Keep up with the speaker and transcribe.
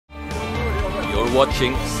You're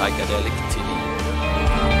watching Psyckadeli TV.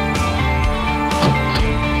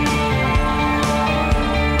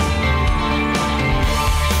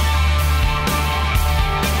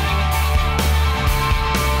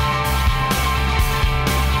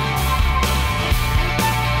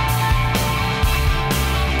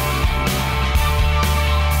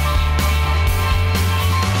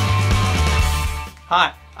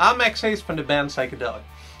 Hi, I'm Max Hayes from the band Psyckadeli.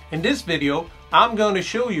 In this video, I'm going to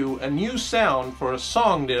show you a new sound for a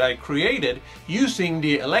song that I created using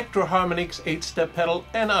the Electro Harmonix 8-step pedal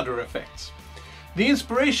and other effects. The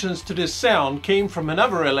inspirations to this sound came from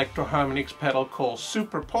another Electro Harmonix pedal called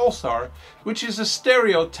Super Pulsar, which is a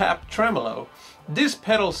stereo tap tremolo. This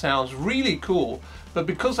pedal sounds really cool, but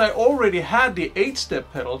because I already had the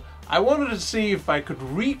 8-step pedal, I wanted to see if I could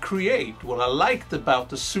recreate what I liked about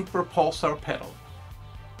the Super Pulsar pedal.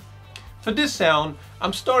 For this sound,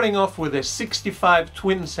 I'm starting off with a 65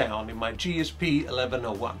 twin sound in my GSP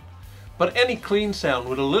 1101, but any clean sound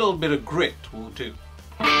with a little bit of grit will do.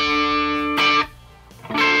 Then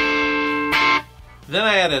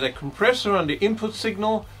I added a compressor on the input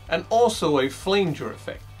signal and also a flanger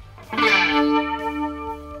effect.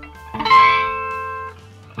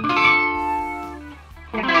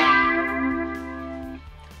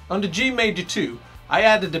 On the G major 2, I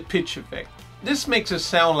added a pitch effect. This makes it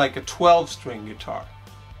sound like a 12-string guitar.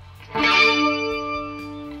 I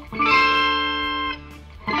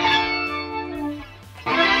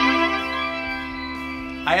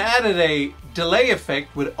added a delay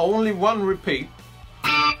effect with only one repeat.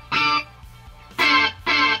 I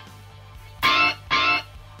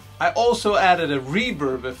also added a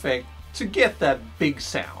reverb effect to get that big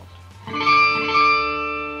sound.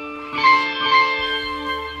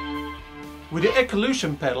 With the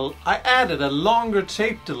Ecolution pedal, I added a longer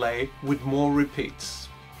tape delay with more repeats.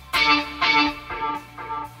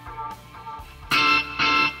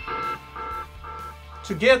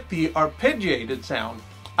 To get the arpeggiated sound,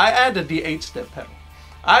 I added the 8-step pedal.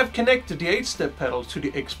 I've connected the 8-step pedal to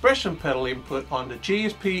the expression pedal input on the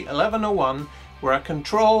GSP 1101, where I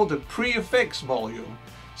control the pre-effects volume,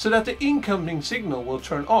 so that the incoming signal will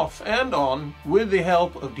turn off and on with the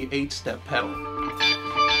help of the 8-step pedal.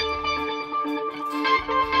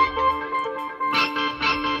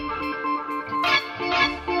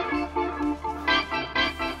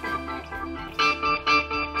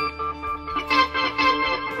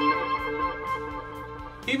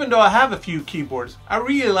 Even though I have a few keyboards, I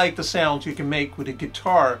really like the sounds you can make with a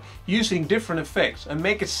guitar using different effects and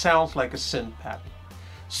make it sound like a synth pattern.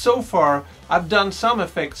 So far, I've done some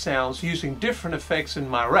effect sounds using different effects in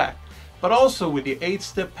my rack, but also with the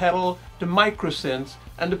 8-step pedal, the microsynths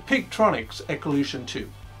and the Pigtronics Ecolution 2.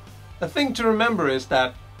 A thing to remember is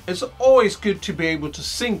that it's always good to be able to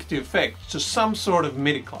sync the effects to some sort of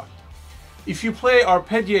MIDI clock. If you play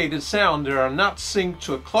arpeggiated sound that are not synced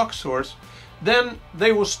to a clock source, then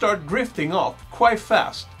they will start drifting off quite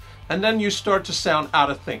fast, and then you start to sound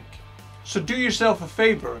out of sync. So do yourself a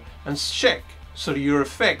favor and check so that your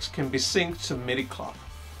effects can be synced to MIDI clock.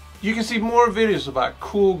 You can see more videos about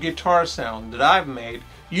cool guitar sound that I've made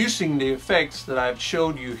using the effects that I've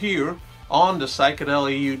showed you here on the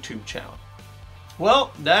Psyckadeli YouTube channel.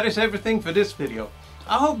 Well, that is everything for this video.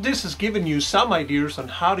 I hope this has given you some ideas on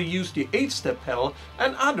how to use the 8-step pedal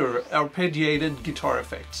and other arpeggiated guitar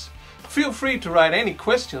effects. Feel free to write any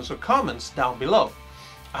questions or comments down below.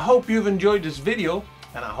 I hope you've enjoyed this video,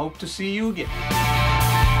 and I hope to see you again.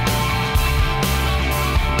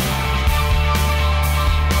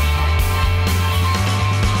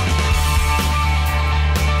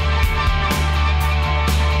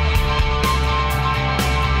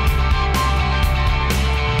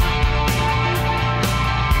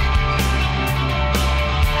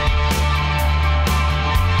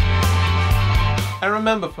 And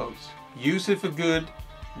remember folks, use it for good,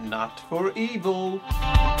 not for evil.